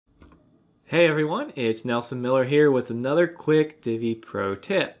Hey everyone, it's Nelson Miller here with another quick Divi Pro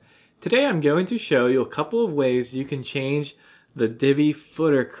tip. Today I'm going to show you a couple of ways you can change the Divi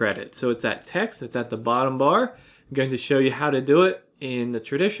footer credit. So it's that text that's at the bottom bar. I'm going to show you how to do it in the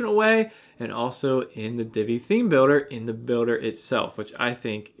traditional way and also in the Divi Theme Builder in the builder itself, which I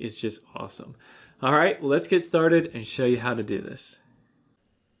think is just awesome. All right, well, let's get started and show you how to do this.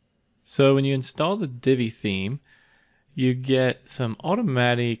 So when you install the Divi theme, you get some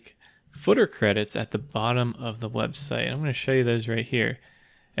automatic footer credits at the bottom of the website. I'm going to show you those right here.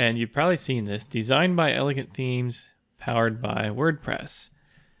 And you've probably seen this, designed by Elegant Themes, powered by WordPress.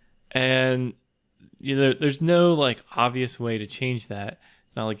 And there's no like obvious way to change that.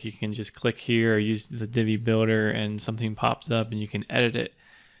 It's not like you can just click here or use the Divi Builder and something pops up and you can edit it.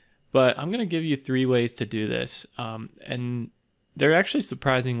 But I'm going to give you 3 ways to do this. And they're actually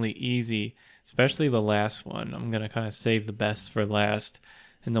surprisingly easy, especially the last one. I'm going to kind of save the best for last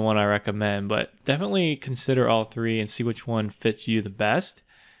and the one I recommend, but definitely consider all 3 and see which one fits you the best.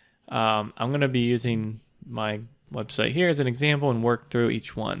 I'm going to be using my website here as an example and work through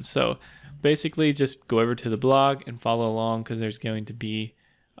each one. So basically just go over to the blog and follow along because there's going to be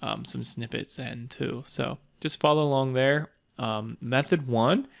some snippets and too. So just follow along there. Method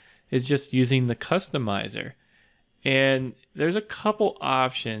 1 is just using the customizer. And there's a couple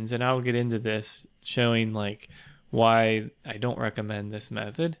options, and I'll get into this showing like why I don't recommend this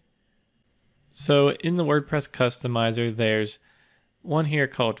method. So in the WordPress customizer, there's one here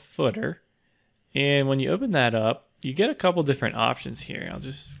called footer. And when you open that up, you get a couple different options here. I'll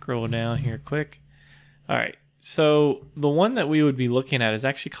just scroll down here quick. All right. So the one that we would be looking at is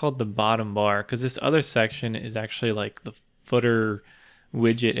actually called the bottom bar because this other section is actually like the footer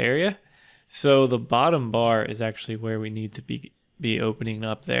widget area. So the bottom bar is actually where we need to be opening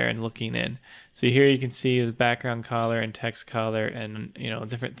up there and looking in. So here you can see the background color and text color and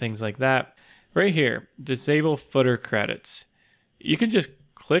different things like that. Right here, disable footer credits. You can just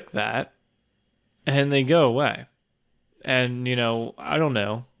click that and they go away. And I don't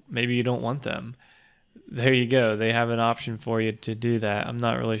know, maybe you don't want them. There you go. They have an option for you to do that. I'm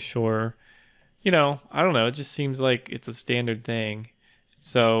not really sure. I don't know. It just seems like it's a standard thing.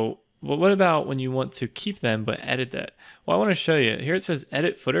 So well, what about when you want to keep them but edit that? Well, I want to show you. Here it says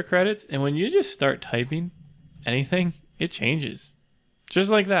edit footer credits, and when you just start typing anything, it changes. Just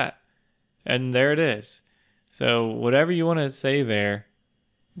like that. And there it is. So whatever you want to say there,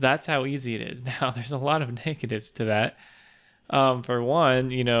 that's how easy it is. Now, there's a lot of negatives to that. For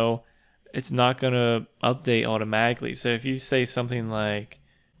one, it's not going to update automatically. So if you say something like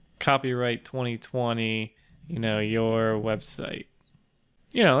copyright 2020, your website,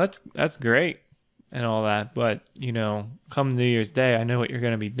 that's great and all that, but come New Year's Day, I know what you're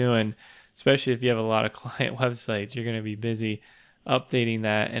going to be doing, especially if you have a lot of client websites. You're going to be busy updating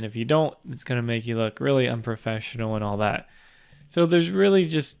that, and if you don't, it's going to make you look really unprofessional and all that. So there's really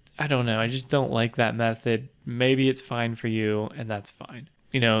just, I don't know, I just don't like that method. Maybe it's fine for you, and that's fine.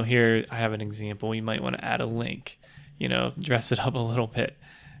 Here I have an example. You might want to add a link, dress it up a little bit,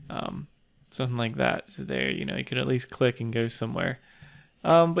 something like that. So there, you could at least click and go somewhere.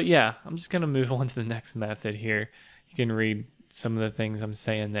 But yeah, I'm just going to move on to the next method here. You can read some of the things I'm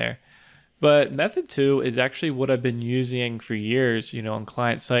saying there. But method 2 is actually what I've been using for years, on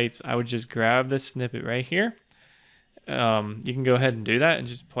client sites. I would just grab this snippet right here. You can go ahead and do that and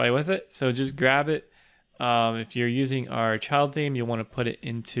just play with it. So just grab it. If you're using our child theme, you'll want to put it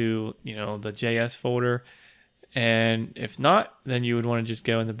into, the JS folder. And if not, then you would want to just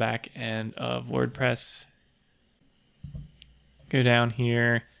go in the back end of WordPress. Go down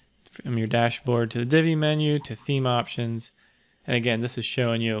here from your dashboard to the Divi menu to theme options. And again, this is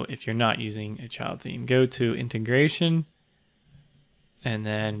showing you if you're not using a child theme. Go to integration and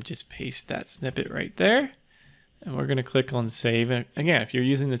then just paste that snippet right there. And we're going to click on save. Again, if you're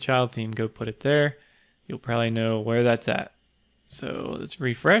using the child theme, go put it there. You'll probably know where that's at. So let's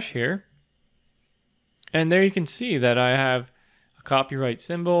refresh here. And there you can see that I have a copyright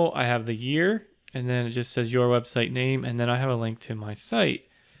symbol. I have the year. And then it just says your website name, and then I have a link to my site.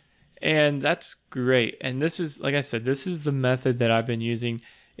 And that's great. And this is, like I said, this is the method that I've been using.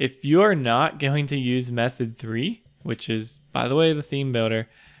 If you're not going to use method 3, which is, by the way, the theme builder,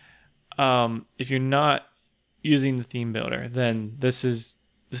 if you're not using the theme builder, then this is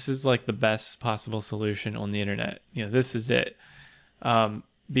like the best possible solution on the internet. This is it.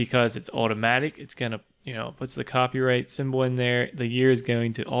 Because it's automatic. It's going to puts the copyright symbol in there. The year is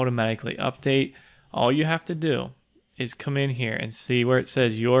going to automatically update. All you have to do is come in here and see where it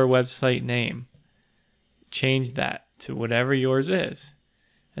says your website name. Change that to whatever yours is.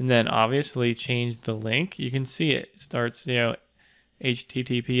 And then obviously change the link. You can see it. It starts,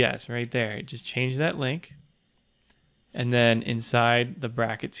 HTTPS right there. Just change that link. And then inside the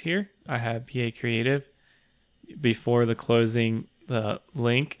brackets here, I have PA Creative before the closing the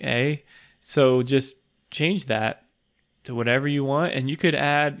link A. So just change that to whatever you want. And you could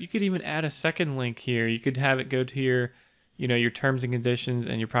even add a second link here. You could have it go to your, your terms and conditions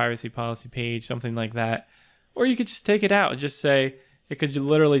and your privacy policy page, something like that. Or you could just take it out and just say, it could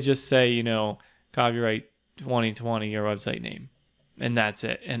literally just say, copyright 2020, your website name. And that's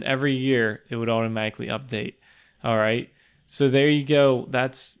it. And every year it would automatically update. All right. So there you go.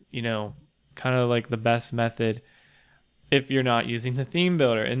 That's, kind of like the best method if you're not using the theme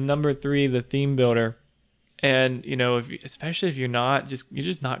builder. And number 3, the theme builder. And, especially if you're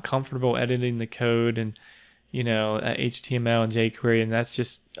just not comfortable editing the code and, HTML and jQuery, and that's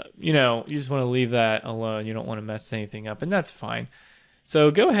just, you just want to leave that alone. You don't want to mess anything up, and that's fine. So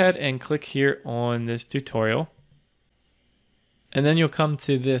go ahead and click here on this tutorial. And then you'll come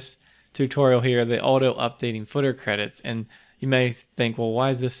to this tutorial here, the auto updating footer credits. And you may think, well,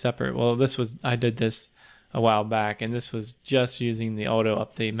 why is this separate? Well, I did this a while back, and this was just using the auto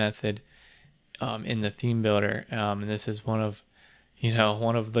update method in the theme builder. And this is one of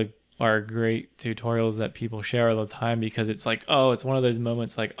our great tutorials that people share all the time, because it's like, oh, it's one of those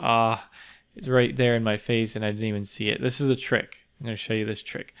moments like, it's right there in my face and I didn't even see it. This is a trick. I'm going to show you this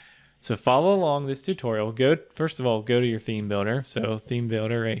trick. So follow along this tutorial. First of all, go to your theme builder. So theme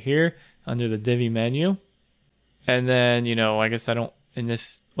builder right here under the Divi menu. And then, I guess in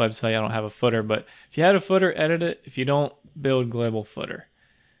this website, I don't have a footer, but if you had a footer, edit it. If you don't, build global footer.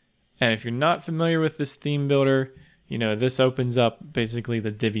 And if you're not familiar with this theme builder, this opens up basically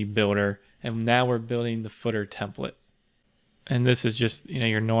the Divi Builder, and now we're building the footer template. And this is just,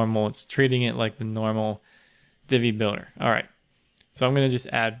 your normal, it's treating it like the normal Divi Builder. All right. So I'm going to just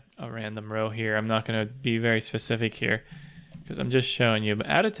add a random row here. I'm not going to be very specific here because I'm just showing you, but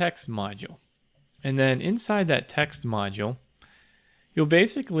add a text module. And then inside that text module,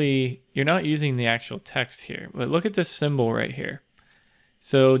 you're not using the actual text here, but look at this symbol right here.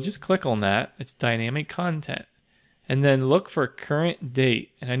 So just click on that. It's dynamic content. And then look for current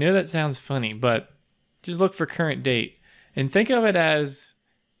date. And I know that sounds funny, but just look for current date. And think of it as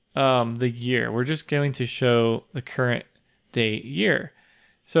the year. We're just going to show the current date year.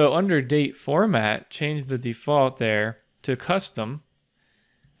 So under date format, change the default there to custom.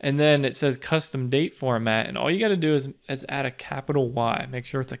 And then it says custom date format. And all you got to do is add a capital Y. Make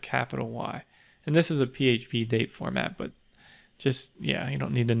sure it's a capital Y. And this is a PHP date format, but you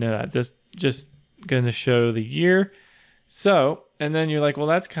don't need to know that. This just going to show the year. So, and then you're like, well,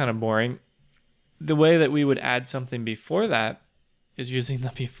 that's kind of boring. The way that we would add something before that is using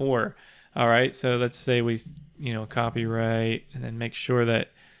the before. All right. So let's say we, copyright, and then make sure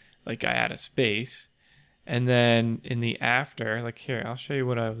that I add a space. And then in the after, here, I'll show you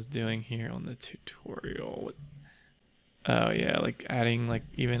what I was doing here on the tutorial. Oh yeah. Adding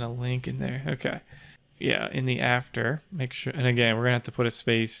even a link in there. Okay. Yeah. In the after, make sure. And again, we're going to have to put a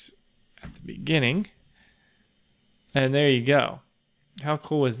space at the beginning. And there you go. How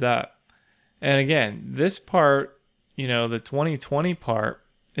cool is that? And again, this part, the 2020 part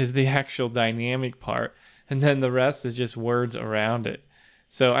is the actual dynamic part. And then the rest is just words around it.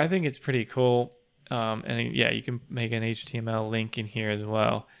 So I think it's pretty cool. And yeah, you can make an HTML link in here as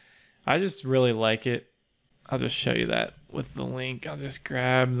well. I just really like it. I'll just show you that with the link. I'll just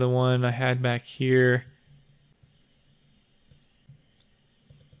grab the one I had back here.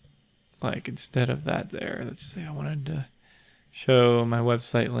 Instead of that there, let's say I wanted to show my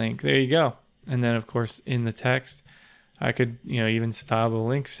website link. There you go. And then of course in the text, I could, even style the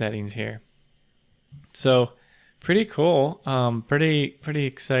link settings here. So pretty cool. Pretty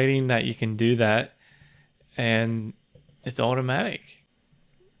exciting that you can do that. And it's automatic.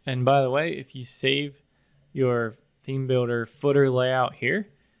 And by the way, if you save your theme builder footer layout here,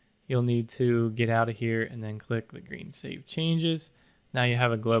 you'll need to get out of here and then click the green save changes. Now you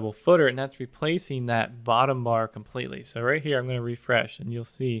have a global footer, and that's replacing that bottom bar completely. So right here, I'm going to refresh, and you'll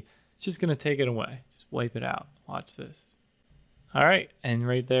see it's just going to take it away. Just wipe it out. Watch this. All right, and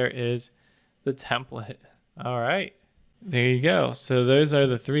right there is the template. All right, there you go. So those are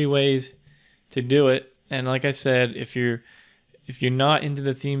the 3 ways to do it. And like I said, if you're not into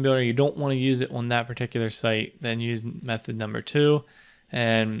the theme builder, you don't want to use it on that particular site, then use method number 2.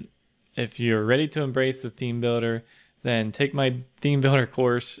 And if you're ready to embrace the theme builder, then take my theme builder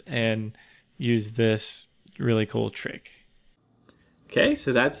course and use this really cool trick. Okay,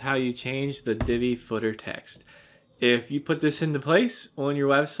 so that's how you change the Divi footer text. If you put this into place on your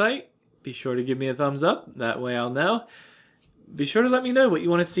website, be sure to give me a thumbs up. That way I'll know. be sure to let me know what you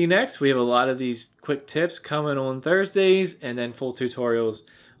want to see next. We have a lot of these quick tips coming on Thursdays and then full tutorials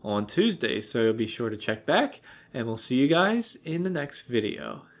on Tuesdays. So be sure to check back, and we'll see you guys in the next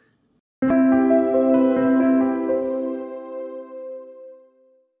video.